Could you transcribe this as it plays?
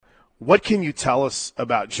what can you tell us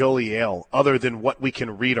about Jolie Ale other than what we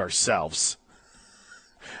can read ourselves?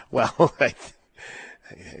 Well,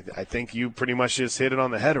 I think you pretty much just hit it on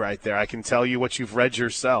the head right there. I can tell you what you've read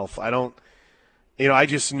yourself. I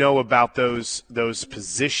just know about those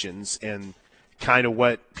positions and kind of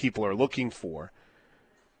what people are looking for.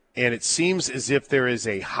 And it seems as if there is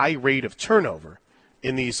a high rate of turnover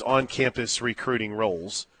in these on-campus recruiting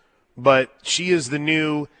roles. But she is the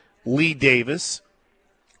new Lee Davis.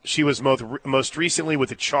 She was most recently with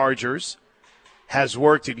the Chargers, has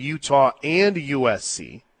worked at Utah and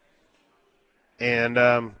USC,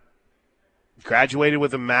 and graduated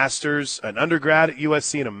with a master's, an undergrad at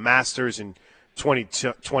USC and a master's in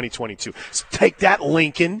 2022. So take that,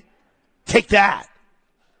 Lincoln. Take that.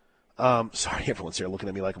 Sorry, everyone's here looking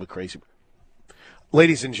at me like I'm crazy.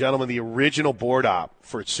 Ladies and gentlemen, the original board op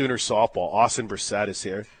for Sooner softball, Austin Brissett, is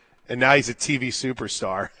here, and now he's a TV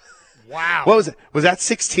superstar. Wow. What was it? Was that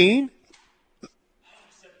 16?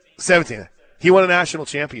 17. He won a national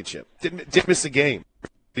championship. Didn't miss a game.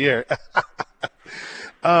 Yeah.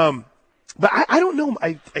 But I don't know.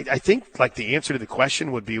 I think like the answer to the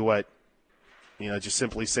question would be what, just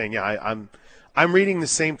simply saying, yeah, I'm reading the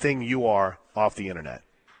same thing you are off the internet.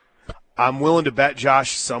 I'm willing to bet,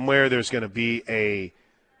 Josh, somewhere there's going to be a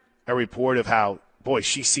report of how, boy,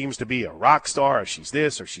 she seems to be a rock star, or she's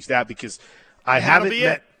this or she's that, because I haven't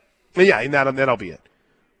met. Yeah, and that'll be it.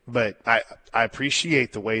 But I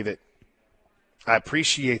appreciate the way that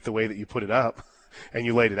you put it up and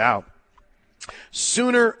you laid it out.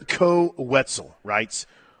 Sooner Co. Wetzel writes,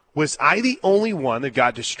 was I the only one that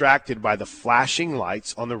got distracted by the flashing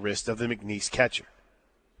lights on the wrist of the McNeese catcher?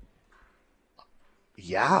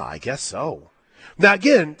 Yeah, I guess so. Now,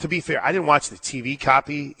 again, to be fair, I didn't watch the TV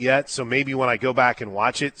copy yet, so maybe when I go back and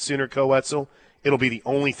watch it, Sooner Co. Wetzel, it'll be the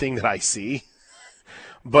only thing that I see.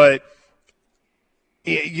 But,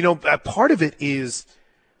 part of it is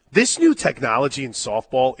this new technology in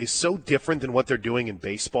softball is so different than what they're doing in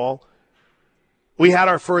baseball. We had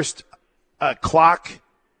our first clock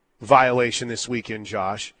violation this weekend,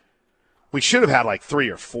 Josh. We should have had like 3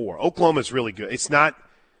 or 4. Oklahoma's really good. It's not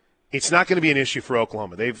going to be an issue for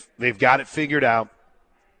Oklahoma. They've got it figured out.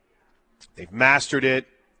 They've mastered it.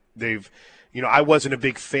 I wasn't a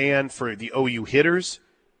big fan for the OU hitters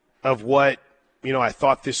of what, I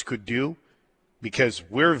thought this could do, because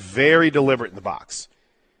we're very deliberate in the box.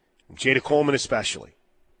 Jada Coleman especially.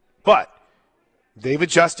 But they've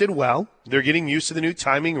adjusted well. They're getting used to the new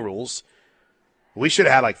timing rules. We should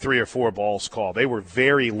have had like 3 or 4 balls called. They were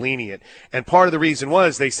very lenient. And part of the reason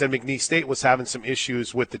was they said McNeese State was having some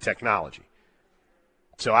issues with the technology.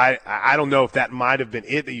 So I don't know if that might have been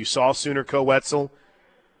it that you saw, Sooner Co. Wetzel.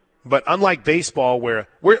 But unlike baseball, where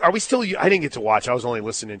are we still – I didn't get to watch. I was only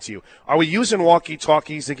listening to you. Are we using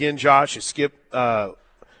walkie-talkies again, Josh? Is Skip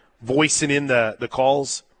voicing in the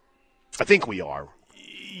calls? I think we are.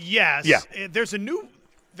 Yes. Yeah. There's a new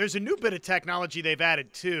bit of technology they've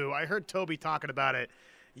added, too. I heard Toby talking about it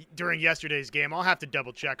during yesterday's game. I'll have to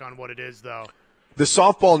double-check on what it is, though. The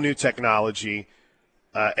softball new technology,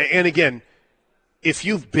 and again, if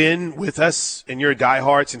you've been with us and you're a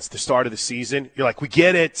diehard since the start of the season, you're like, we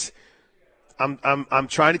get it. I'm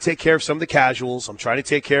trying to take care of some of the casuals. I'm trying to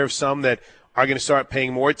take care of some that are going to start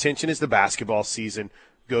paying more attention as the basketball season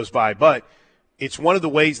goes by. But it's one of the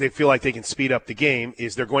ways they feel like they can speed up the game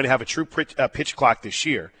is they're going to have a true pitch clock this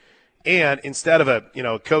year. And instead of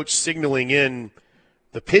a coach signaling in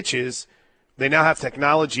the pitches, they now have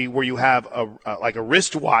technology where you have like a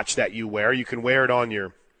wristwatch that you wear. You can wear it on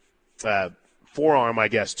your forearm, I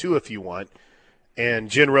guess, too, if you want. And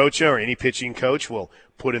Jen Rocha or any pitching coach will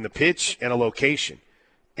put in the pitch and a location.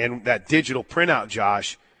 And that digital printout,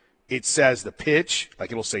 Josh, it says the pitch, like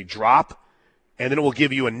it'll say drop, and then it will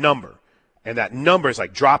give you a number. And that number is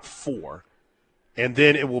like drop 4. And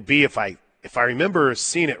then it will be, if I remember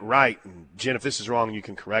seeing it right, and Jen, if this is wrong, you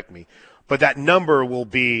can correct me, but that number will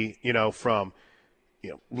be, from,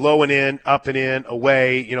 low and in, up and in,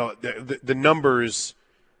 away, the numbers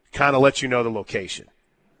kind of let you know the location.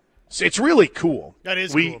 So it's really cool. That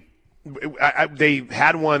is cool. They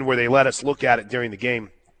had one where they let us look at it during the game,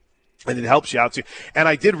 and it helps you out too. And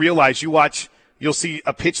I did realize you'll see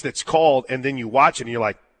a pitch that's called, and then you watch it, and you're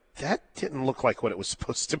like, that didn't look like what it was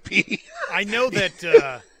supposed to be. I know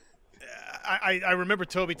that I remember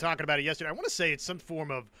Toby talking about it yesterday. I want to say it's some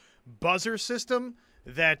form of buzzer system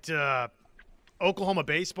that Oklahoma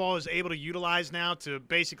baseball is able to utilize now to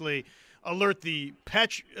basically alert the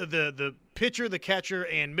pitcher, the catcher,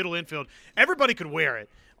 and middle infield. Everybody could wear it.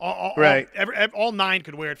 Right. All 9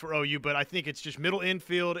 could wear it for OU, but I think it's just middle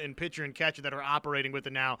infield and pitcher and catcher that are operating with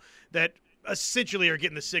it now that essentially are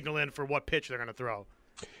getting the signal in for what pitch they're going to throw.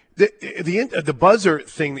 The buzzer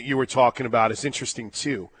thing that you were talking about is interesting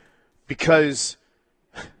too, because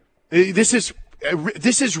this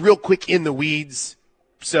is real quick in the weeds.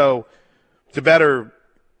 So to better,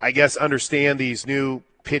 I guess, understand these new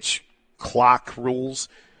pitch clock rules,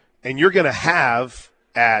 and you're going to have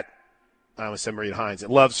at Maria Hines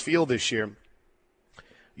at Love's Field this year,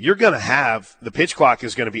 you're going to have the pitch clock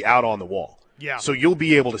is going to be out on the wall. Yeah. So you'll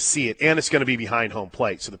be able to see it, and it's going to be behind home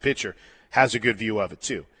plate, so the pitcher has a good view of it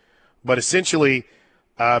too. But essentially,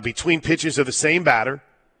 between pitches of the same batter,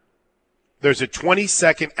 there's a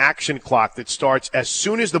 20-second action clock that starts as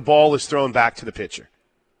soon as the ball is thrown back to the pitcher.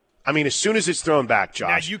 I mean, as soon as it's thrown back,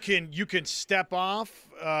 Josh. Now you can step off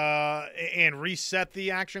and reset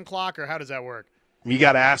the action clock, or how does that work? You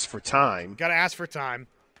got to ask for time. Got to ask for time.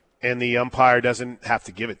 And the umpire doesn't have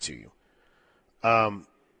to give it to you.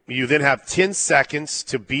 You then have 10 seconds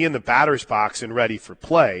to be in the batter's box and ready for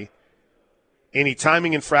play. Any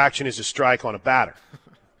timing infraction is a strike on a batter.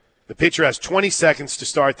 The pitcher has 20 seconds to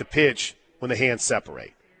start the pitch when the hands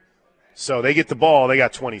separate. So they get the ball, they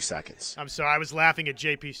got 20 seconds. I'm sorry, I was laughing at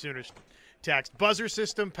JP Sooner's text. Buzzer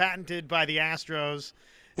system patented by the Astros.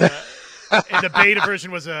 And the beta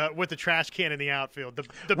version was with the trash can in the outfield.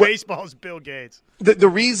 The baseball's Bill Gates. The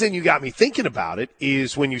reason you got me thinking about it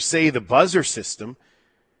is when you say the buzzer system,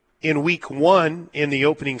 in week 1 in the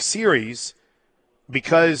opening series,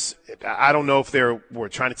 because I don't know if they were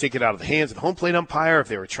trying to take it out of the hands of the home plate umpire, if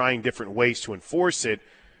they were trying different ways to enforce it.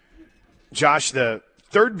 Josh, the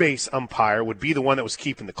third base umpire would be the one that was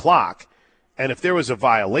keeping the clock, and if there was a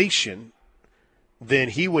violation, then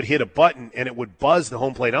he would hit a button and it would buzz the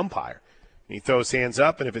home plate umpire. And he throws hands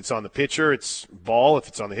up, and if it's on the pitcher, it's ball. If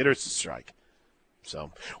it's on the hitter, it's a strike.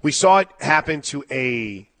 So we saw it happen to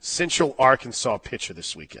a Central Arkansas pitcher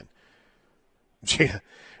this weekend.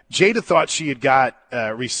 Jada thought she had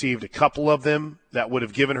received a couple of them that would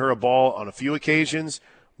have given her a ball on a few occasions,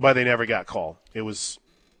 but they never got called.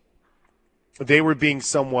 They were being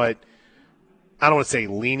somewhat, I don't want to say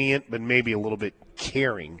lenient, but maybe a little bit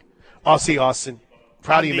caring. I'll see, Austin.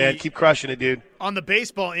 Proud of you, man. Keep crushing it, dude. On the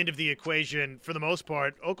baseball end of the equation, for the most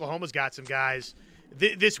part, Oklahoma's got some guys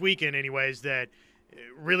this weekend anyways that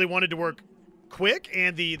really wanted to work quick,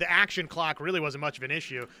 and the action clock really wasn't much of an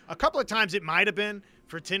issue. A couple of times it might have been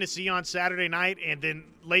for Tennessee on Saturday night, and then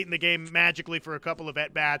late in the game, magically for a couple of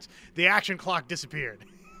at-bats, the action clock disappeared.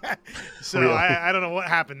 So really? I don't know what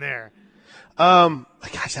happened there.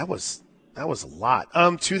 Gosh, that was a lot.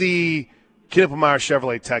 To the Knippelmeyer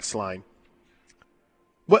Chevrolet text line,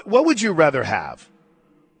 what would you rather have?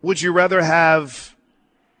 Would you rather have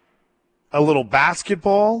a little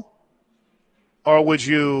basketball, or would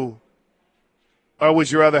you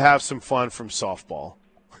rather have some fun from softball?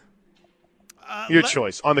 Your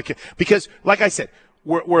choice because, like I said,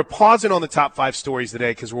 we're pausing on the top 5 stories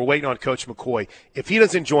today because we're waiting on Coach McCoy. If he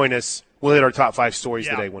doesn't join us, we'll hit our top 5 stories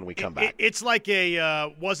today when we come back. It's like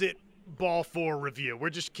a was it ball 4 review. We're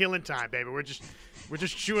just killing time, baby. We're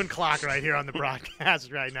just chewing clock right here on the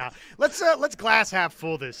broadcast right now. Let's glass half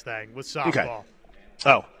full this thing with softball. Okay.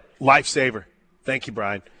 Oh, lifesaver. Thank you,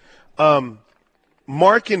 Brian.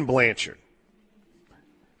 Mark and Blanchard.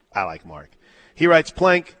 I like Mark. He writes,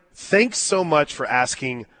 Plank, thanks so much for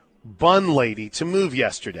asking Bun Lady to move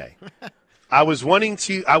yesterday. I was wanting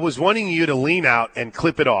you to lean out and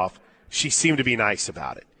clip it off. She seemed to be nice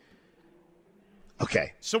about it.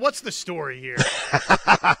 Okay. So what's the story here?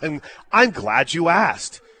 I'm glad you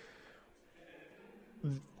asked.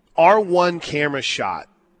 Our one camera shot,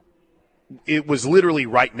 it was literally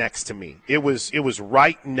right next to me. It was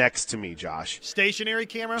right next to me, Josh. Stationary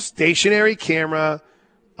camera? Stationary camera.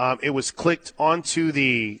 It was clicked onto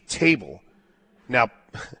the table. Now,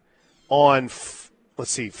 on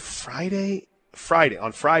Friday,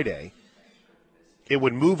 it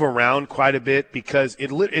would move around quite a bit because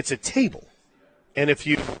it's a table, and if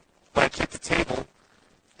you hit the table,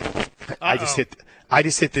 I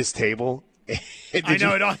just hit this table. I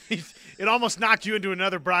know it almost knocked you into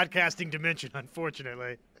another broadcasting dimension,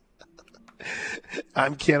 unfortunately. I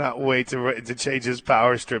cannot wait to change his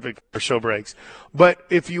power strip for show breaks. But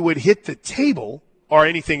if you would hit the table or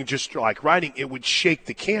anything just like writing, it would shake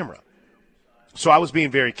the camera. So I was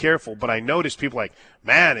being very careful, but I noticed people like,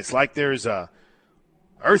 man, it's like there's a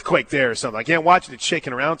earthquake there or something. I can't watch it. It's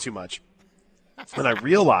shaking around too much. And I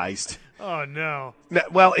realized. Oh, no.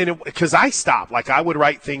 Well, because I stopped. Like, I would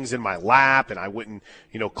write things in my lap, and I wouldn't,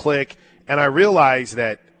 click. And I realized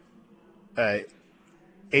that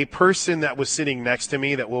a person that was sitting next to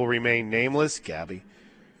me that will remain nameless, Gabby,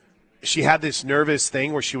 she had this nervous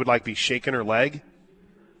thing where she would, be shaking her leg.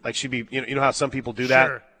 Like, she'd be, how some people do that?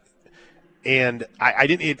 Sure. And I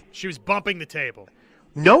didn't. She was bumping the table.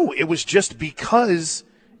 No, it was just because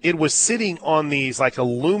it was sitting on these like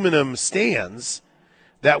aluminum stands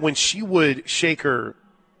that when she would shake her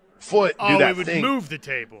foot, do that it would thing, move the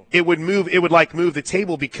table. It would move. It would like move the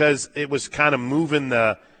table because it was kind of moving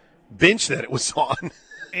the bench that it was on.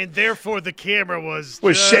 And therefore, the camera was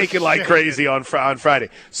shaking like crazy on Friday.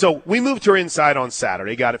 So we moved her inside on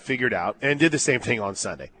Saturday, got it figured out, and did the same thing on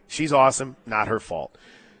Sunday. She's awesome, not her fault.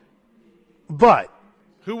 But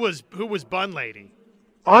who was Bun Lady?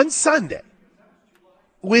 On Sunday,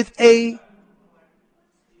 with a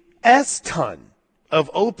S-ton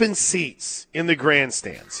of open seats in the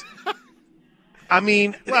grandstands. I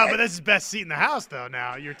mean, well, but this is best seat in the house, though.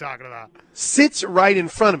 Now you're talking about sits right in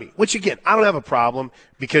front of me. Which again, I don't have a problem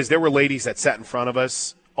because there were ladies that sat in front of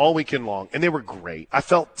us all weekend long, and they were great. I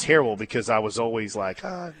felt terrible because I was always like,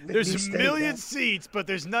 there's a million seats, but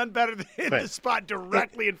there's none better than the spot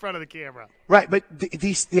directly in front of the camera. Right, but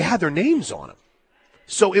they had their names on them.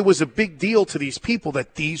 So it was a big deal to these people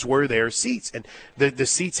that these were their seats, and the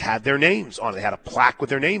seats had their names on it. They had a plaque with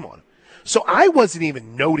their name on it. So I wasn't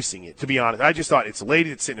even noticing it, to be honest. I just thought it's a lady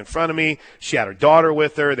that's sitting in front of me. She had her daughter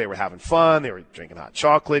with her. They were having fun. They were drinking hot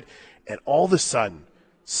chocolate. And all of a sudden,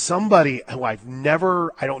 somebody who I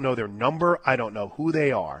don't know their number, I don't know who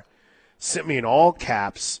they are, sent me in all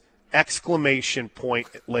caps, exclamation point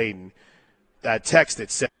Layden, text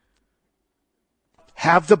that said,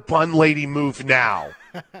 "Have the Bun Lady move now."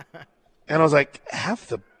 And I was like, "Have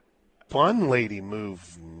the Bun Lady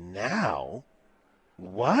move now?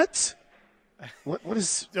 What? What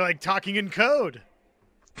is?" They're like talking in code.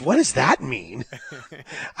 What does that mean?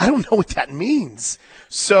 I don't know what that means.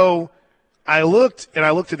 So I looked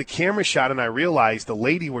at the camera shot and I realized the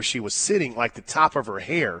lady where she was sitting, like the top of her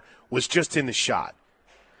hair, was just in the shot.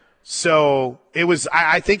 So it was,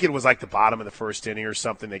 I think it was like the bottom of the first inning or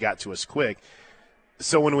something. They got to us quick.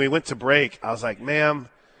 So when we went to break, I was like, "Ma'am,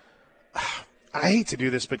 I hate to do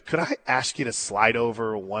this, but could I ask you to slide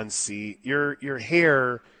over one seat? Your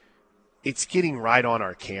hair, it's getting right on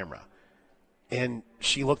our camera." And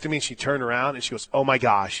she looked at me and she turned around and she goes, "Oh my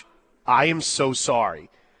gosh, I am so sorry."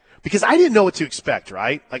 Because I didn't know what to expect,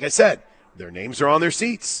 right? Like I said, their names are on their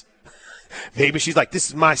seats. Maybe she's like, "This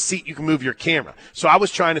is my seat. You can move your camera." So I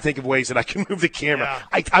was trying to think of ways that I can move the camera.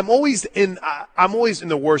 Yeah. I'm always in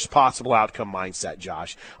the worst possible outcome mindset,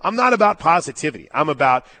 Josh. I'm not about positivity. I'm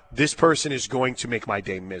about this person is going to make my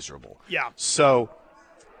day miserable. Yeah. So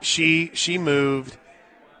she moved.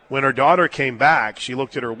 When her daughter came back, she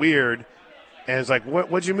looked at her weird and was like,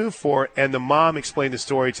 "What'd you move for?" And the mom explained the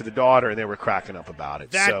story to the daughter, and they were cracking up about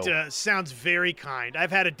it. That sounds very kind.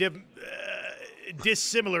 I've had a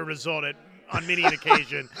dissimilar result on many an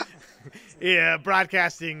occasion. Yeah,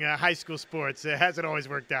 broadcasting high school sports, it hasn't always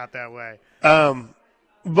worked out that way.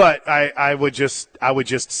 But I would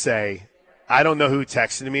just say, I don't know who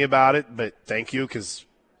texted me about it, but thank you, because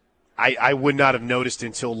I would not have noticed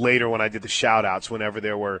until later when I did the shout-outs, whenever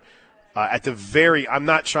there were I'm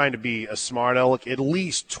not trying to be a smart aleck, at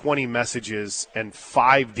least 20 messages and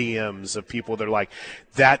 5 DMs of people that are like,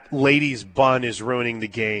 "That lady's bun is ruining the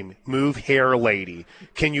game. Move hair lady.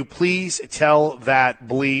 Can you please tell that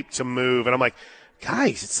bleep to move?" And I'm like,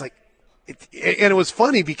 guys, it's like, and it was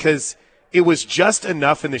funny because it was just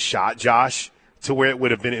enough in the shot, Josh, to where it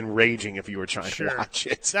would have been enraging if you were trying to watch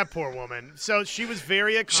it. That poor woman. So she was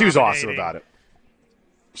very accommodating. She was awesome about it.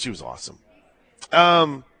 She was awesome.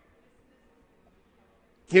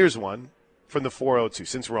 Here's one from the 402,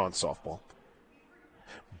 since we're on softball.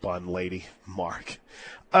 Bun Lady, Mark.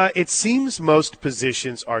 It seems most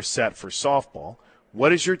positions are set for softball.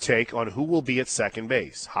 What is your take on who will be at second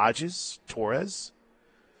base? Hodges? Torres?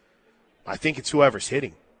 I think it's whoever's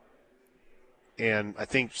hitting. And I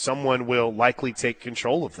think someone will likely take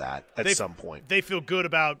control of that at some point. They feel good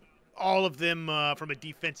about all of them from a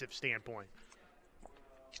defensive standpoint.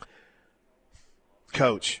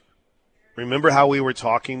 Coach, remember how we were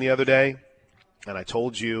talking the other day, and I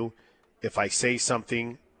told you if I say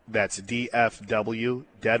something that's DFW,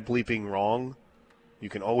 dead bleeping wrong, you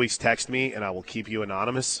can always text me and I will keep you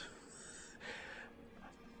anonymous?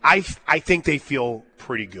 I think they feel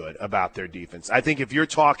pretty good about their defense. I think if you're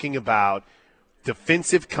talking about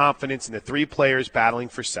defensive confidence in the 3 players battling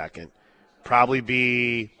for second, probably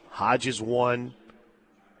be Hodges 1,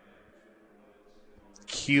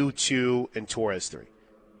 Q2, and Torres 3.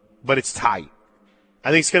 But it's tight. I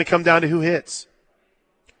think it's going to come down to who hits.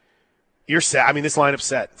 You're set. I mean, this lineup's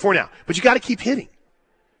set for now. But you got to keep hitting.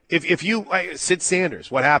 If you Sid Sanders,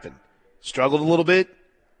 what happened? Struggled a little bit.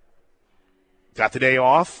 Got the day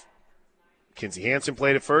off. Kinsey Hansen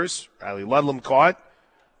played at first. Riley Ludlam caught.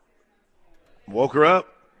 Woke her up.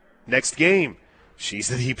 Next game. She's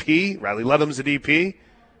the DP. Riley Ludlam's the DP.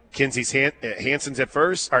 Kinsey's Hanson's at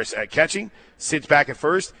first, or catching. Sid's back at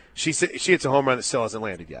first. She hits a home run that still hasn't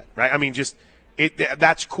landed yet, right? I mean,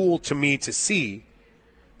 that's cool to me to see.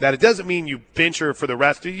 That it doesn't mean you bench her for the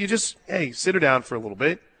rest. You just, hey, sit her down for a little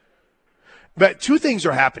bit. But two things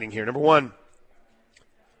are happening here. Number one,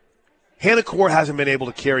 Hannah Core hasn't been able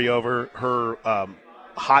to carry over her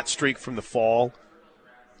hot streak from the fall,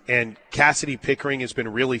 and Cassidy Pickering has been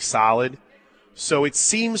really solid. So it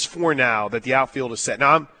seems for now that the outfield is set.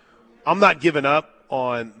 Now, I'm not giving up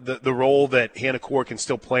on the role that Hannah Core can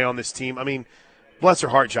still play on this team. I mean, bless her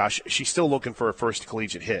heart, Josh, she's still looking for her first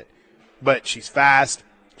collegiate hit. But she's fast.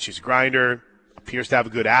 She's a grinder, appears to have a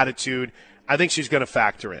good attitude. I think she's going to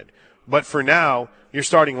factor in. But for now, your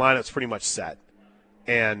starting lineup's pretty much set.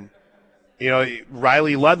 And,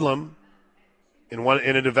 Riley Ludlam in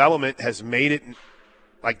a development has made it,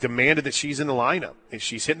 demanded that she's in the lineup. And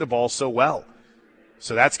she's hitting the ball so well.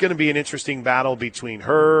 So that's going to be an interesting battle between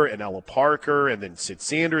her and Ella Parker, and then Sid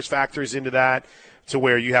Sanders factors into that, to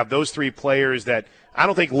where you have those three players that I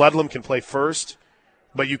don't think Ludlam can play first,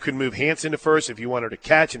 but you could move Hanson to first if you want her to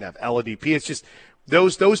catch and have Ella DP. It's just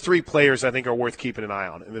those three players I think are worth keeping an eye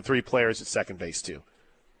on, and the three players at second base too.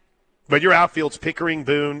 But your outfield's Pickering,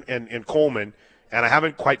 Boone, and Coleman, and I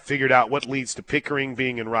haven't quite figured out what leads to Pickering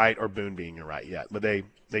being in right or Boone being in right yet, but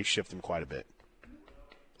they shift them quite a bit.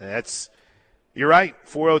 And you're right,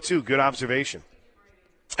 402, good observation.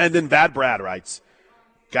 And then Bad Brad writes,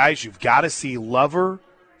 guys, you've got to see Lover,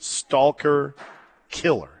 Stalker,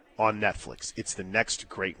 Killer on Netflix. It's the next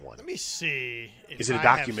great one. Let me see. Is it a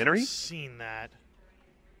documentary? I've seen that.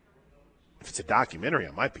 If it's a documentary,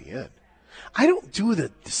 I might be in. I don't do the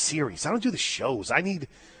series. I don't do the shows. I need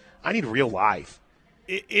real life.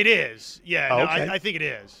 It is. Yeah, oh, no, okay. I think it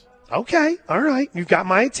is. Okay, all right. You've got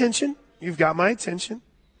my attention.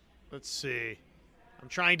 Let's see. I'm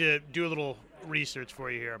trying to do a little research for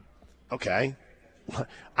you here. Okay.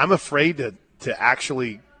 I'm afraid to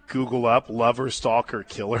actually Google up Lover, Stalker,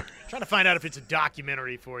 Killer. Trying to find out if it's a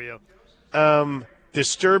documentary for you.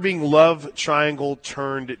 Disturbing love triangle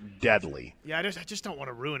turned deadly. Yeah, I just don't want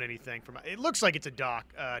to ruin anything. It looks like it's a doc.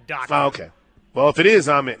 Oh, okay. Well, if it is,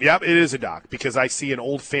 I'm in. Yep, it is a doc because I see an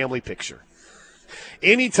old family picture.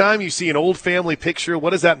 Anytime you see an old family picture,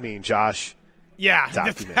 what does that mean, Josh? Yeah,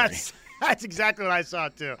 documentary. That's exactly what I saw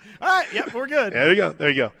too. All right, yep, we're good. There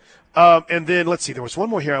you go. And then let's see. There was one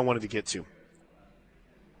more here I wanted to get to.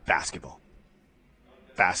 Basketball.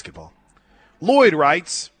 Lloyd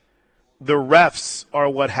writes, the refs are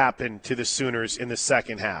what happened to the Sooners in the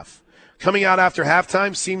second half. Coming out after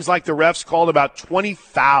halftime, seems like the refs called about 20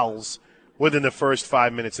 fouls within the first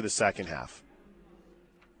 5 minutes of the second half.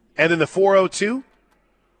 And then the 402,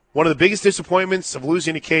 one of the biggest disappointments of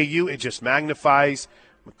losing to KU, it just magnifies.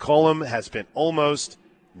 McCollum has been almost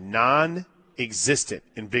non-existent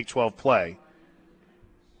in Big 12 play,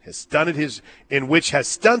 which has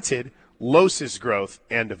stunted Los's growth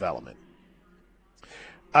and development.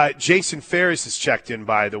 Jason Ferris has checked in,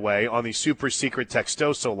 by the way, on the super secret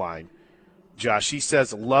Textoso line. Josh, he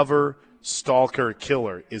says Lover, Stalker,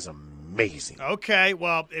 Killer is amazing. Okay,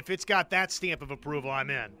 well, if it's got that stamp of approval, I'm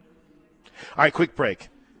in. All right, quick break.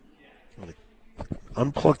 I'm going to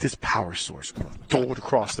unplug this power source. I'm going to throw it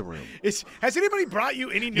across the room. Has anybody brought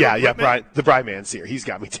you any new equipment? Yeah, Brian. The Brian Man's here. He's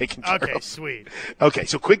got me taken care of. Okay, sweet. Okay,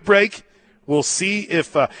 so quick break. We'll see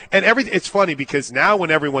if and everything. It's funny because now when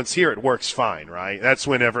everyone's here, it works fine, right? That's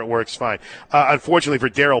whenever it works fine. Unfortunately for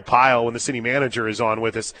Daryl Pyle, when the city manager is on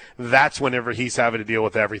with us, that's whenever he's having to deal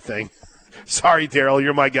with everything. Sorry, Daryl,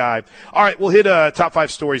 you're my guy. All right, we'll hit top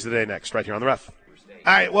 5 stories of the day next, right here on the Ref.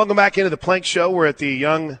 All right, welcome back into the Plank Show. We're at the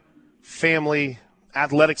Young Family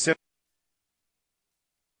Athletic Center.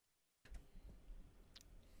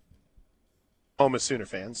 Home of Sooner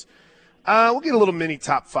fans. We'll get a little mini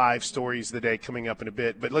top 5 stories of the day coming up in a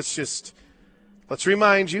bit, but let's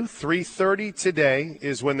remind you, 3:30 today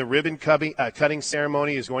is when the ribbon cutting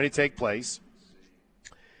ceremony is going to take place.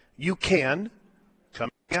 You can come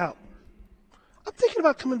out. I'm thinking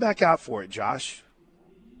about coming back out for it, Josh.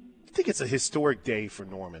 I think it's a historic day for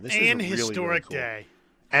Norman. This is a really, historic really cool day.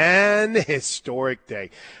 An historic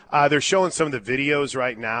day. They're showing some of the videos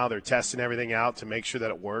right now. They're testing everything out to make sure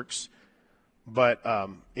that it works. But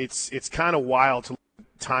it's kind of wild to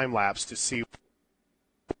time lapse to see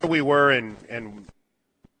where we were, and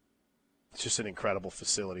it's just an incredible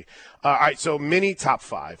facility. All right, so mini top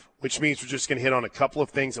 5, which means we're just going to hit on a couple of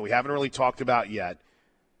things that we haven't really talked about yet.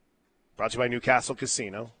 Brought to you by Newcastle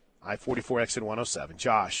Casino, I-44 exit 107.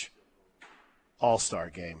 Josh, All-Star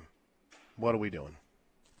game. What are we doing?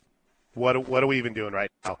 What are we even doing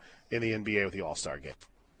right now in the NBA with the All-Star game?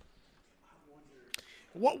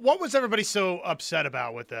 What was everybody so upset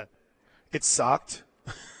about with that? It sucked.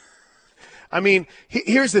 I mean,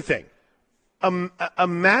 here's the thing.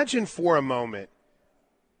 Imagine for a moment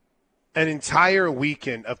an entire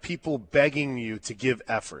weekend of people begging you to give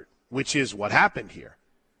effort, which is what happened here.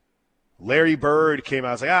 Larry Bird came out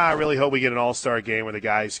and was like, I really hope we get an all-star game where the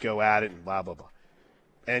guys go at it and blah, blah, blah.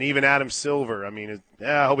 And even Adam Silver, I mean,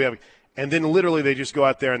 I hope we have – and then literally they just go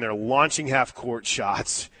out there and they're launching half-court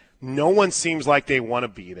shots. No one seems like they want to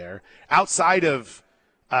be there. Outside of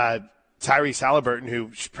Tyrese Halliburton,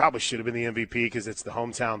 who probably should have been the MVP because it's the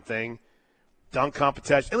hometown thing, dunk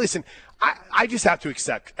competition. And listen, I just have to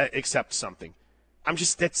accept something.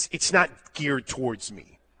 It's not geared towards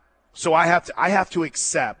me. So I have to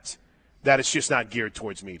accept that it's just not geared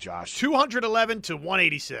towards me, Josh. 211 to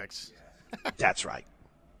 186. That's right.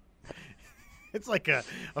 It's like a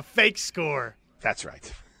fake score. That's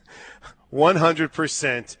right.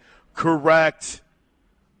 100% correct. It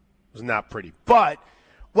was not pretty. But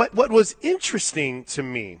what was interesting to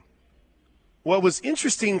me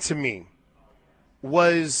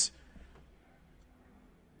was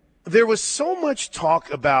there was so much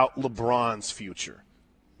talk about LeBron's future,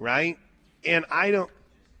 right? And I don't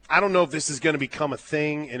know if this is going to become a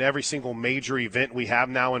thing in every single major event we have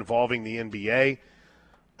now involving the NBA.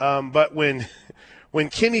 But when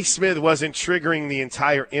Kenny Smith wasn't triggering the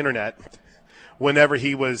entire internet whenever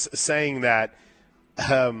he was saying that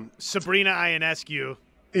Sabrina Ionescu.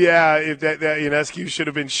 Yeah, if that Ionescu should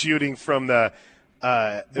have been shooting from the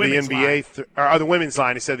NBA or the women's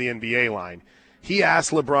line instead of the NBA line. He asked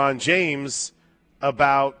LeBron James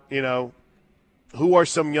about, who are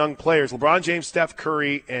some young players. LeBron James, Steph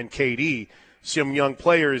Curry, and KD, some young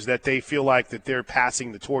players that they feel like that they're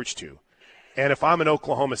passing the torch to. And if I'm an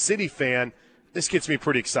Oklahoma City fan, this gets me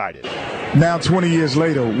pretty excited. Now, 20 years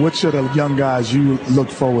later, which are the young guys you look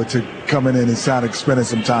forward to coming in and spending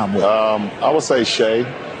some time with? I would say Shea,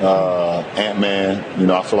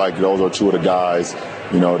 Ant-Man. I feel like those are two of the guys,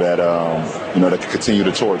 that can continue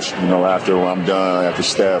the torch. After I'm done, after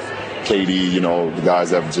Steph, KD, the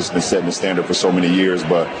guys that have just been setting the standard for so many years.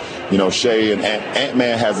 But, Shea and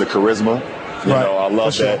Ant-Man has the charisma. I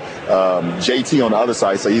love that. JT on the other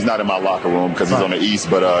side, so he's not in my locker room because he's on the East,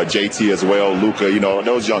 but JT as well, Luka,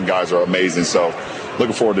 those young guys are amazing. So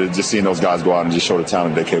looking forward to just seeing those guys go out and just show the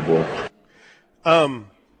talent they're capable of.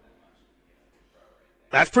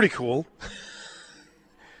 That's pretty cool.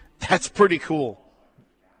 That's pretty cool.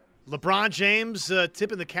 LeBron James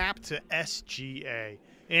tipping the cap to SGA.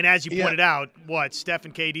 And as you pointed out, Steph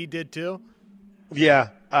and KD did too? Yeah.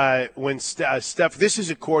 When Steph, this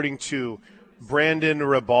is according to Brandon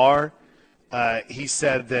Rabar. He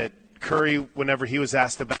said that Curry, whenever he was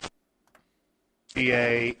asked about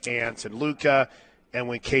SGA, Ant, and Luka, and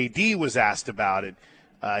when KD was asked about it,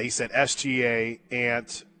 he said SGA,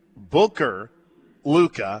 Ant, Booker,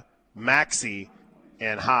 Luka, Maxey,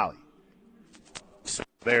 and Holly. So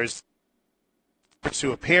there's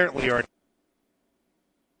who apparently are.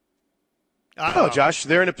 Oh, Josh,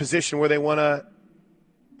 they're in a position where they're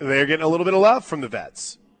getting a little bit of love from the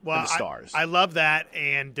vets. Well, and the stars. I love that,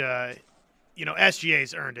 and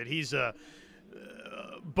SGA's earned it. He's a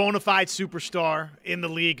bona fide superstar in the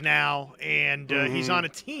league now, and he's on a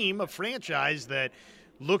team, a franchise that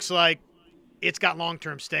looks like it's got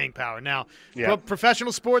long-term staying power. Now,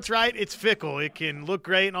 professional sports, right, it's fickle. It can look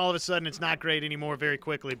great, and all of a sudden it's not great anymore very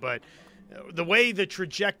quickly. But the way the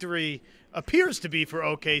trajectory appears to be for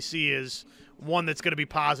OKC is one that's going to be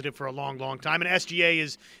positive for a long, long time, and SGA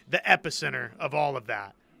is the epicenter of all of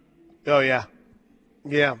that. Oh, yeah.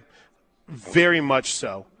 Yeah, very much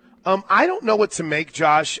so. I don't know what to make,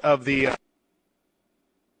 Josh, of the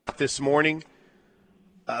this morning,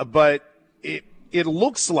 but it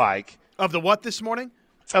looks like – Of the what this morning?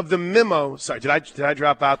 Of the memo. Sorry, did I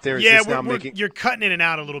drop out there? You're cutting in and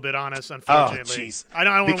out a little bit on us, unfortunately. Oh, jeez. I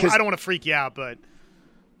don't want to freak you out, but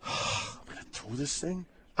 – I'm going to do this thing?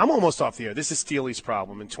 I'm almost off the air. This is Steely's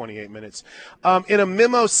problem in 28 minutes. In a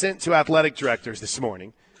memo sent to athletic directors this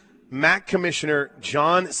morning, MAC Commissioner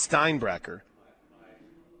John Steinbrecher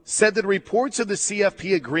said that reports of the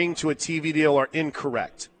CFP agreeing to a TV deal are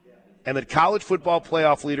incorrect and that college football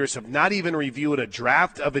playoff leaders have not even reviewed a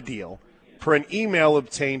draft of a deal per an email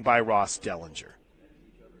obtained by Ross Dellinger.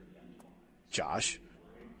 Josh,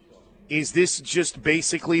 is this just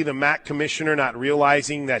basically the MAC Commissioner not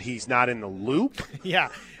realizing that he's not in the loop? Yeah.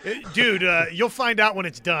 Dude, you'll find out when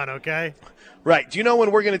it's done, okay? Right. Do you know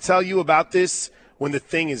when we're going to tell you about this? When the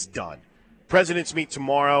thing is done. Presidents meet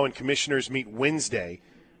tomorrow and commissioners meet Wednesday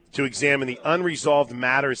to examine the unresolved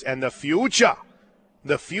matters and the future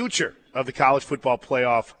of the college football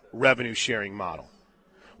playoff revenue sharing model.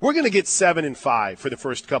 we're going to get 7 and 5 for the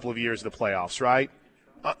first couple of years of the playoffs, right?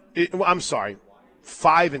 I'm sorry,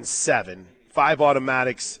 5 and 7, 5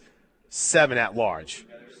 automatics, 7 at large,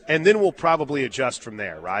 and then we'll probably adjust from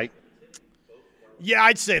there, right? Yeah,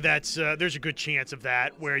 I'd say that's there's a good chance of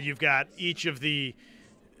that, where you've got each of the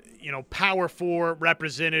Power 4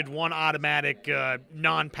 represented, 1 automatic,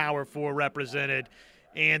 non-Power 4 represented,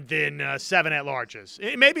 and then 7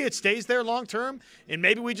 at-larges. Maybe it stays there long-term, and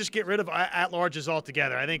maybe we just get rid of at-larges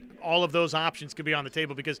altogether. I think all of those options could be on the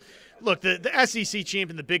table because, look, the SEC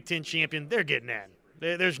champion, the Big Ten champion, they're getting in.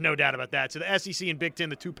 There's no doubt about that. So the SEC and Big Ten,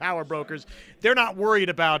 the 2 power brokers, they're not worried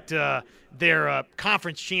about their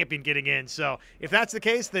conference champion getting in. So if that's the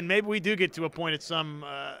case, then maybe we do get to a point at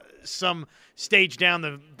some stage down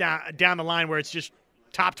the line where it's just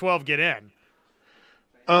top 12 get in.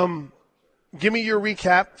 Give me your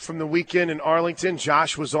recap from the weekend in Arlington.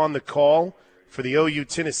 Josh was on the call for the OU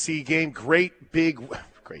Tennessee game. Great win,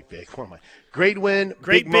 great big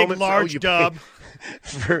moment large for OU, dub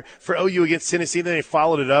for OU against Tennessee. Then they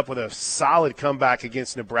followed it up with a solid comeback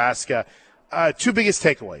against Nebraska. 2 biggest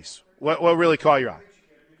takeaways. What really caught your eye?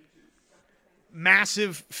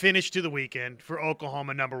 Massive finish to the weekend for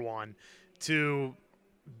Oklahoma, number 1, to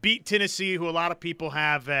beat Tennessee, who a lot of people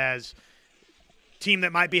have as team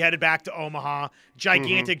that might be headed back to Omaha.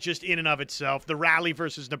 Gigantic just in and of itself. The rally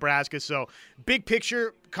versus Nebraska. So big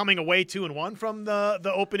picture, coming away 2-1 from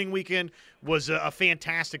the opening weekend was a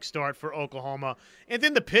fantastic start for Oklahoma. And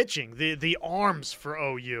then the pitching, the arms for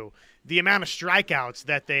OU, the amount of strikeouts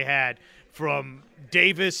that they had from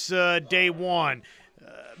Davis day 1.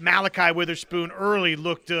 Malachi Witherspoon early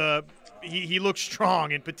looked he looked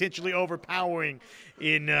strong and potentially overpowering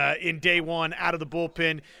in day 1 out of the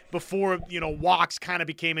bullpen before walks kind of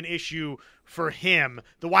became an issue for him.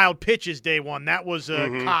 The wild pitches day 1, that was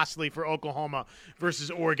costly for Oklahoma versus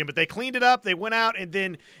Oregon, but they cleaned it up. They went out, and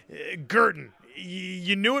then Gurton,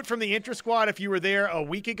 you knew it from the intra squad if you were there a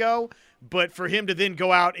week ago, but for him to then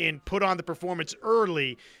go out and put on the performance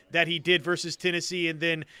early that he did versus Tennessee, and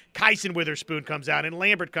then Kyson Witherspoon comes out and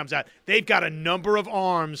Lambert comes out. They've got a number of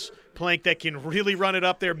arms, Plank, that can really run it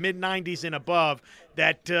up there, mid-90s and above,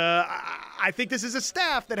 that I think this is a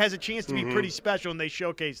staff that has a chance to be pretty special, and they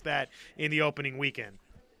showcased that in the opening weekend.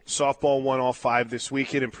 Softball won all 5 this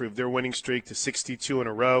weekend, improved their winning streak to 62 in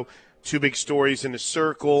a row. 2 big stories in the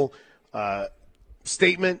circle.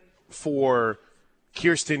 Statement for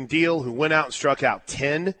Kirsten Deal, who went out and struck out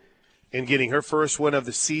 10 in getting her first win of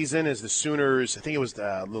the season as the Sooners, I think it was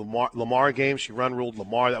the Lamar game. She run-ruled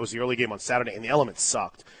Lamar. That was the early game on Saturday, and the elements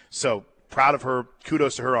sucked. So proud of her.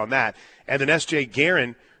 Kudos to her on that. And then S.J.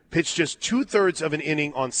 Guerin pitched just 2/3 of an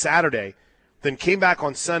inning on Saturday, then came back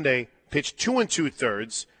on Sunday, pitched 2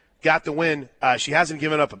 2/3, got the win. She hasn't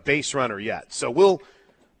given up a base runner yet. So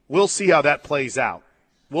we'll see how that plays out.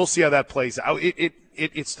 We'll see how that plays out.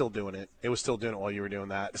 It's still doing it. It was still doing it while you were doing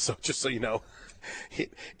that. So just so you know,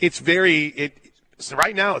 so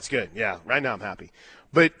right now it's good. Yeah, right now I'm happy.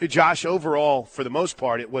 But Josh, overall, for the most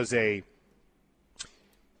part, it was a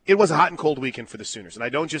hot and cold weekend for the Sooners. And I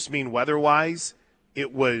don't just mean weather-wise.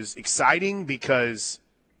 It was exciting because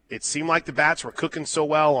it seemed like the bats were cooking so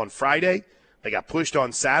well on Friday. They got pushed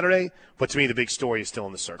on Saturday. But to me, the big story is still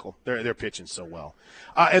in the circle. They're pitching so well.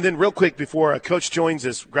 And then real quick before Coach joins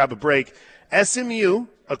us, grab a break. SMU,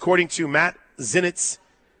 according to Matt Zenitz,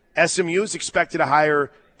 SMU is expected to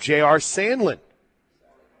hire J.R. Sandlin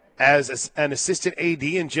as an assistant AD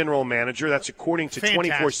and general manager. That's according to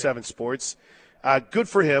 24/7 Sports. Good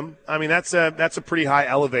for him. I mean, that's a pretty high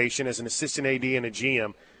elevation as an assistant AD and a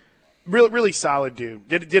GM. Really solid dude.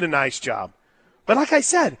 Did a nice job. But like I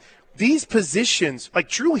said, these positions, like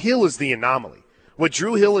Drew Hill is the anomaly. What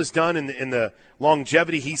Drew Hill has done in the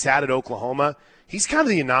longevity he's had at Oklahoma, he's kind of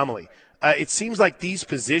the anomaly. It seems like these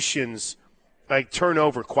positions turn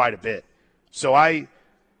over quite a bit. So I'm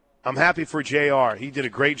happy for JR. He did a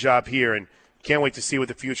great job here, and can't wait to see what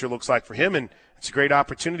the future looks like for him. And it's a great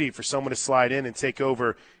opportunity for someone to slide in and take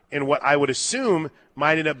over in what I would assume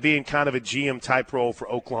might end up being kind of a GM-type role for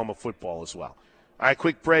Oklahoma football as well. All right,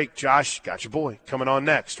 quick break. Josh, got your boy coming on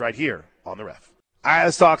next right here on The Ref. All right,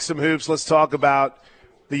 let's talk some hoops. Let's talk about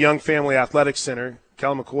the Young Family Athletic Center.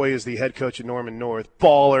 Kellen McCoy is the head coach at Norman North.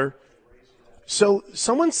 Baller. So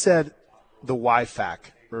someone said the YFAC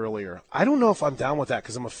earlier. I don't know if I'm down with that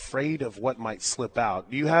because I'm afraid of what might slip out.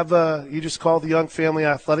 Do you have you just called the Young Family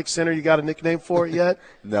Athletic Center? You got a nickname for it yet?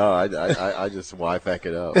 No, I just YFAC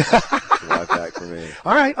it up. YFAC for me.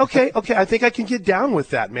 All right, okay. I think I can get down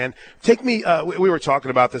with that, man. Take me. We were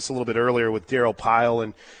talking about this a little bit earlier with Daryl Pyle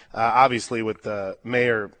and obviously with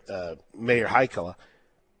Mayor Heikela.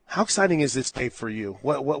 How exciting is this day for you?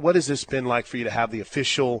 What has this been like for you to have the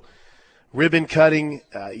official ribbon cutting?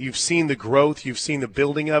 You've seen the growth. You've seen the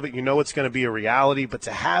building of it. You know it's going to be a reality. But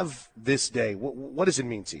to have this day, what does it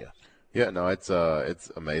mean to you? Yeah, no, it's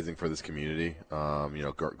amazing for this community.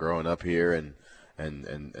 Growing up here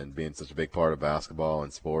and being such a big part of basketball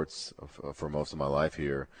and sports for most of my life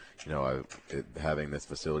here, having this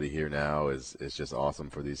facility here now is just awesome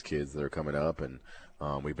for these kids that are coming up, and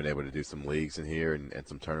we've been able to do some leagues in here and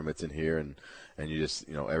some tournaments in here, and you just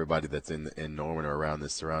everybody that's in Norman or around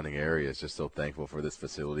this surrounding area is just so thankful for this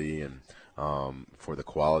facility and for the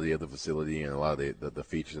quality of the facility and a lot of the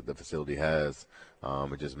features that the facility has.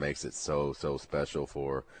 It just makes it so special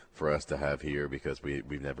for us to have here, because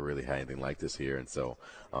we've never really had anything like this here, and so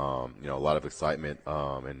a lot of excitement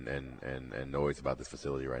and noise about this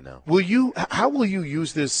facility right now. How will you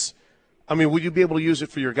use this? I mean, will you be able to use it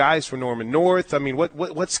for your guys for Norman North? I mean,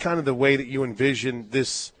 what's kind of the way that you envision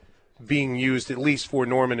this being used, at least for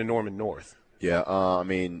Norman and Norman North? Yeah, I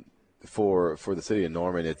mean, for the city of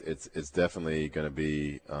Norman, it's definitely going to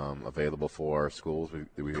be available for our schools.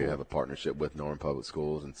 We have a partnership with Norman Public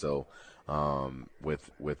Schools, and so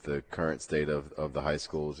with the current state of the high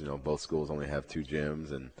schools, both schools only have 2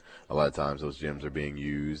 gyms, and a lot of times those gyms are being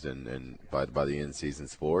used and by the in-season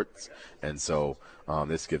sports, and so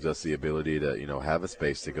this gives us the ability to have a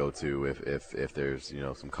space to go to if there's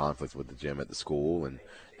some conflicts with the gym at the school, and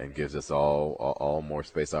gives us all more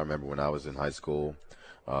space. I remember when I was in high school.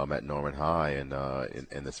 At Norman High, and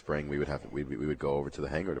in the spring we would go over to the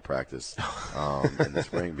hangar to practice in the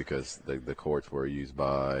spring, because the courts were used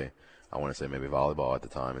by, I want to say, maybe volleyball at the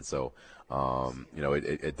time, and so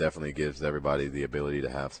it definitely gives everybody the ability to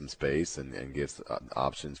have some space and gives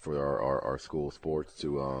options for our school sports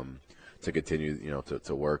to continue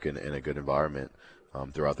to work in a good environment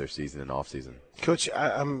throughout their season and off season. Coach,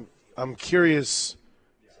 I'm curious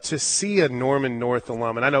to see a Norman North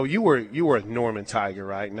alum, and I know you were a Norman Tiger,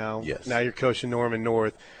 right? Now, yes. Now you're coaching Norman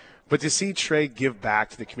North. But to see Trey give back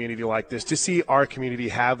to the community like this, to see our community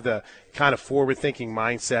have the kind of forward-thinking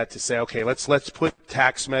mindset to say, okay, let's put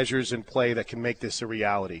tax measures in play that can make this a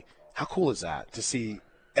reality. How cool is that to see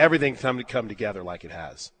everything come together like it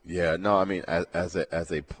has? Yeah, no, I mean, as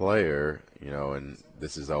a player, and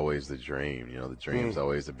this is always the dream. The dream is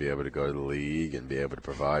always to be able to go to the league and be able to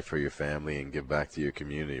provide for your family and give back to your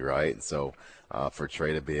community, right? And so for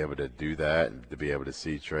Trey to be able to do that and to be able to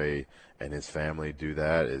see Trey and his family do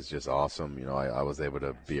that is just awesome. I was able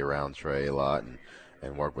to be around Trey a lot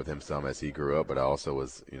and work with him some as he grew up, but I also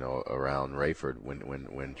was, around Rayford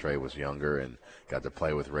when Trey was younger and got to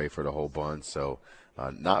play with Rayford a whole bunch. So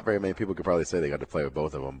not very many people could probably say they got to play with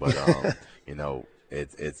both of them, but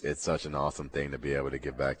it's such an awesome thing to be able to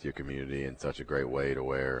give back to your community in such a great way, to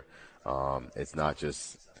where it's not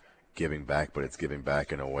just giving back, but it's giving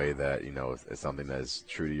back in a way that it's something that is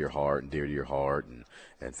true to your heart and dear to your heart,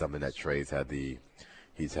 and something that Trey's had the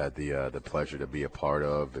pleasure to be a part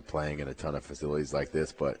of, playing in a ton of facilities like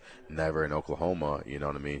this, but never in Oklahoma. You know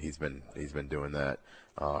what I mean? He's been doing that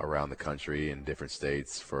around the country in different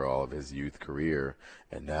states for all of his youth career,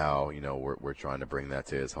 and now we're trying to bring that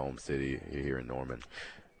to his home city here in Norman.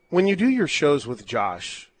 When you do your shows with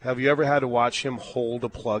Josh, have you ever had to watch him hold a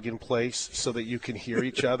plug in place so that you can hear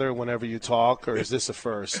each other whenever you talk, or is this a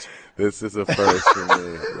first? This is a first for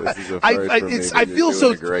me. This is a first for me. I feel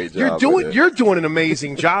so. Great job you're doing an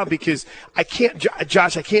amazing job, because I can't,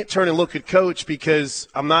 Josh. I can't turn and look at Coach because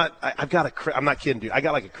I'm not. I'm not kidding, dude. I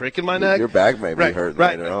got like a crick in my neck. Your back may be hurting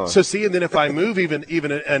later on. So see, and then if I move even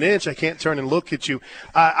an inch, I can't turn and look at you.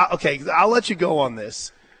 Okay, I'll let you go on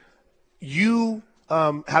this. You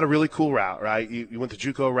had a really cool route, right? You went the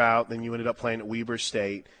JUCO route, then you ended up playing at Weber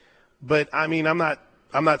State. But I mean, I'm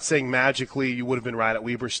not saying magically you would have been right at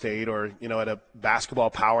Weber State or at a basketball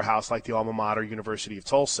powerhouse like the alma mater University of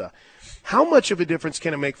Tulsa. How much of a difference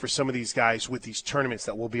can it make for some of these guys with these tournaments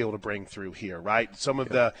that we'll be able to bring through here, right? Some of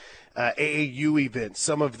the AAU events,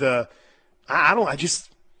 some of the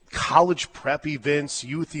college prep events,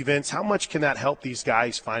 youth events. How much can that help these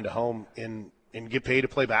guys find a home and get paid to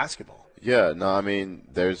play basketball? Yeah, no, I mean,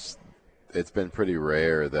 it's been pretty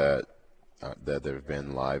rare that there have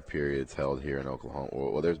been live periods held here in Oklahoma.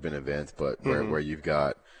 Well, there's been events, but where you've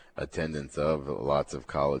got attendance of lots of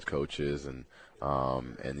college coaches and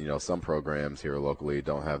some programs here locally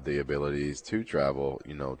don't have the abilities to travel,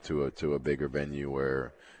 to a bigger venue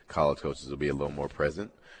where college coaches will be a little more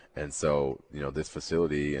present. And so, this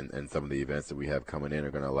facility and some of the events that we have coming in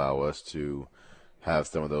are going to allow us to have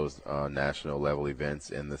some of those national level events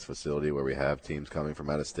in this facility where we have teams coming from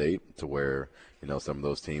out of state, to where, you know, some of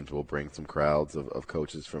those teams will bring some crowds of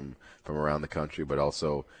coaches from around the country, but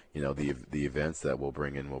also, you know, the events that we'll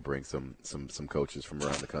bring some coaches from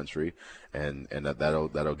around the country, and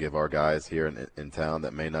that'll give our guys here in town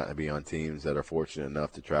that may not be on teams that are fortunate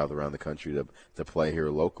enough to travel around the country to play here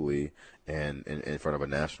locally and in front of a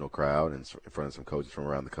national crowd and in front of some coaches from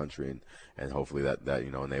around the country, and hopefully that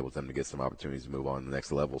you know, enables them to get some opportunities to move on to the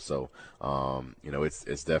next level. So you know,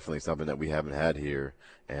 it's definitely something that we haven't had here,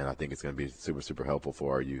 and I think it's going to be super, super helpful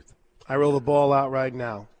for our youth. I roll the ball out right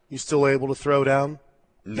now. You still able to throw down?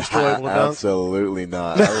 You still able to dunk? Absolutely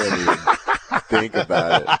not. I wouldn't even think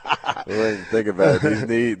about it. I wouldn't think about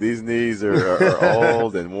it. These knees are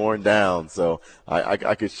old and worn down, so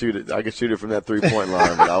I could shoot it. I could shoot it from that 3-point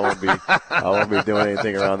line, but I won't be doing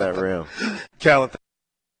anything around that rim. Callan.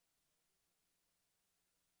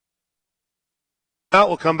 Now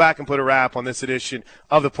we'll come back and put a wrap on this edition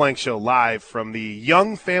of the Plank Show live from the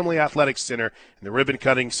Young Family Athletics Center and the ribbon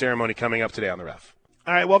cutting ceremony coming up today on the Ref.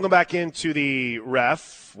 All right, welcome back into the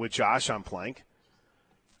Ref with Josh on Plank.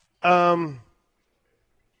 I'm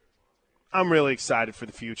really excited for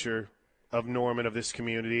the future of Norman, of this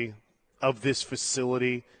community, of this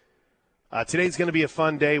facility. Today's going to be a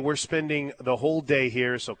fun day. We're spending the whole day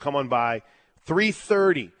here, so come on by.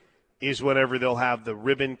 3:30 is whenever they'll have the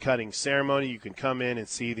ribbon cutting ceremony. You can come in and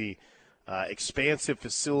see the expansive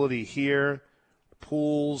facility here,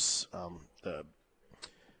 pools, the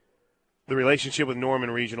relationship with Norman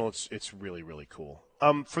Regional. It's really, really cool.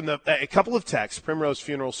 From a couple of texts, Primrose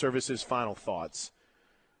Funeral Services, final thoughts.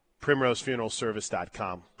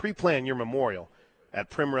 PrimroseFuneralService.com. Pre-plan your memorial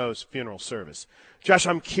at Primrose Funeral Service. Josh,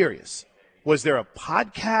 I'm curious. Was there a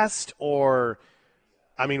podcast or,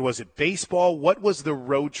 I mean, was it baseball? What was the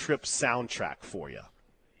road trip soundtrack for you?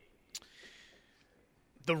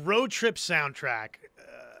 The road trip soundtrack.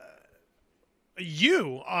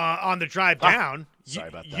 You on the drive down. Sorry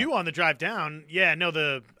about that. You on the drive down. Yeah,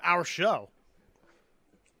 no, our show.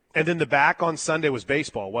 And then the back on Sunday was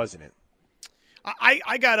baseball, wasn't it?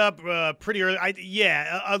 I got up pretty early.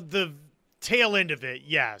 The tail end of it,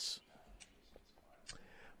 yes.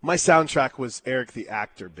 My soundtrack was Eric the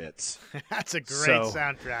Actor bits. That's a great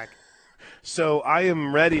soundtrack. So I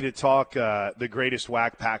am ready to talk the greatest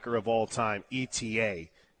whack packer of all time, ETA,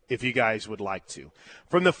 if you guys would like to.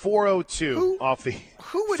 From the 402 off the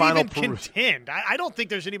who would final even contend? I don't think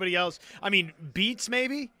there's anybody else. I mean, Beats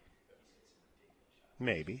maybe?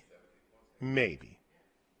 Maybe.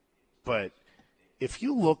 But if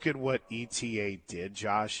you look at what ETA did,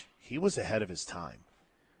 Josh, he was ahead of his time.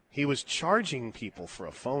 He was charging people for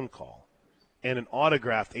a phone call and an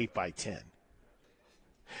autographed 8x10.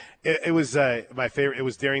 It was my favorite. It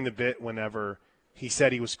was during the bit whenever he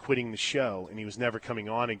said he was quitting the show and he was never coming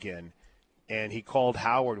on again. And he called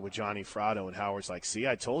Howard with Johnny Fratto, and Howard's like, see,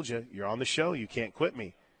 I told you, you're on the show. You can't quit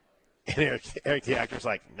me. And Eric the Actor's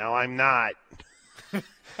like, no, I'm not.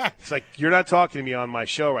 It's like, you're not talking to me on my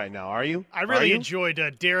show right now, are you? I really enjoyed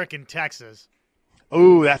Derek in Texas.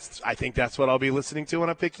 Oh, I think that's what I'll be listening to when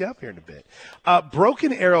I pick you up here in a bit.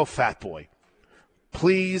 Broken Arrow Fat Boy,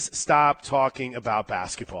 please stop talking about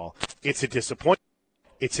basketball. It's a disappointment.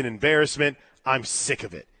 It's an embarrassment. I'm sick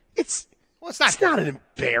of it. It's not an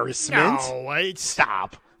embarrassment. No,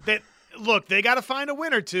 stop. Look, they got to find a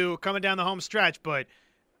win or two coming down the home stretch, but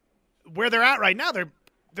where they're at right now, they're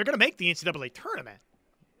going to make the NCAA tournament.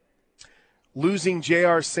 Losing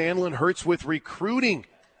J.R. Sandlin hurts with recruiting,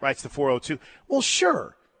 writes the 402. Well,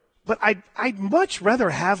 sure, but I'd much rather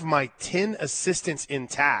have my 10 assistants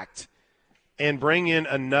intact and bring in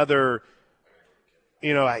another,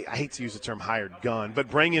 I hate to use the term hired gun, but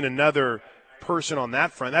bring in another person on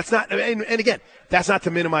that front. That's not, and again, that's not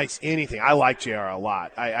to minimize anything. I like JR a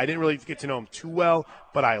lot. I didn't really get to know him too well,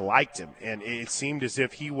 but I liked him, and it seemed as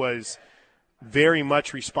if he was very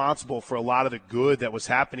much responsible for a lot of the good that was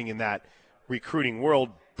happening in that recruiting world.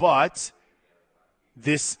 But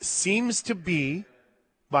this seems to be,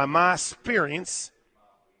 by my experience,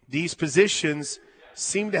 these positions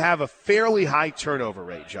seem to have a fairly high turnover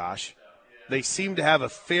rate, Josh. They seem to have a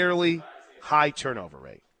fairly high turnover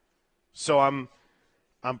rate. So I'm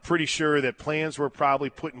pretty sure that plans were probably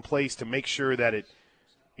put in place to make sure that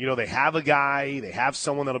they have a guy, they have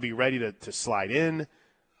someone that'll be ready to slide in.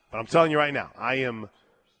 But I'm telling you right now, I'm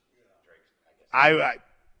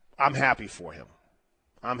happy for him.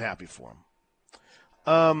 I'm happy for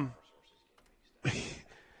him.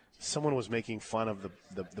 Someone was making fun of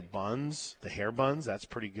the buns, the hair buns. That's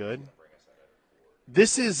pretty good.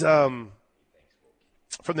 This is from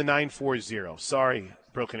the 940. Sorry,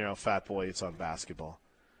 Broken Arrow Fat Boy. It's on basketball.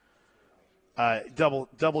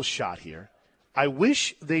 double shot here. I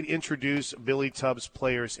wish they'd introduce Billy Tubbs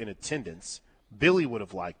players in attendance. Billy would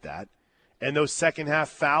have liked that. And those second half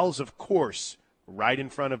fouls, of course, right in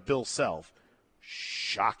front of Bill Self.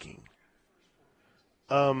 Shocking.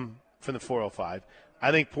 From the 405.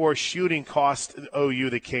 I think poor shooting cost OU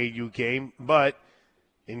the KU game, but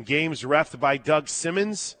in games reffed by Doug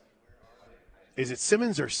Simmons, is it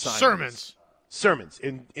Simmons or Simons? Sermons.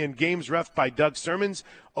 In games reffed by Doug Sermons,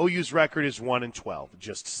 OU's record is 1-12.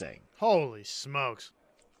 Just saying. Holy smokes!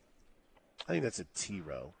 I think that's a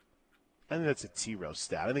T-row.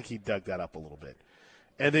 Stat. I think he dug that up a little bit.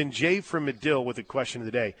 And then Jay from Medill with the question of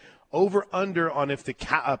the day. Over under on if the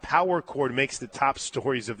power cord makes the top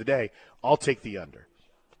stories of the day. I'll take the under.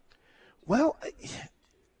 Well,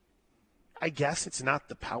 I guess it's not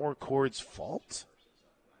the power cord's fault.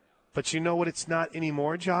 But you know what it's not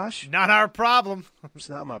anymore, Josh? Not our problem. It's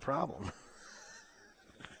not my problem.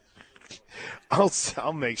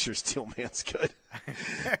 I'll make sure Steelman's good.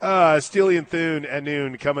 Steely and Thune at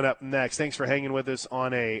noon coming up next. Thanks for hanging with us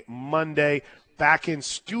on a Monday. Back in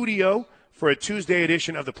studio for a Tuesday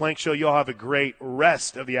edition of The Plank Show. You'll have a great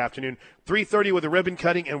rest of the afternoon. 3:30 with a ribbon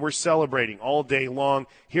cutting, and we're celebrating all day long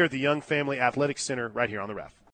here at the Young Family Athletic Center right here on the Ref.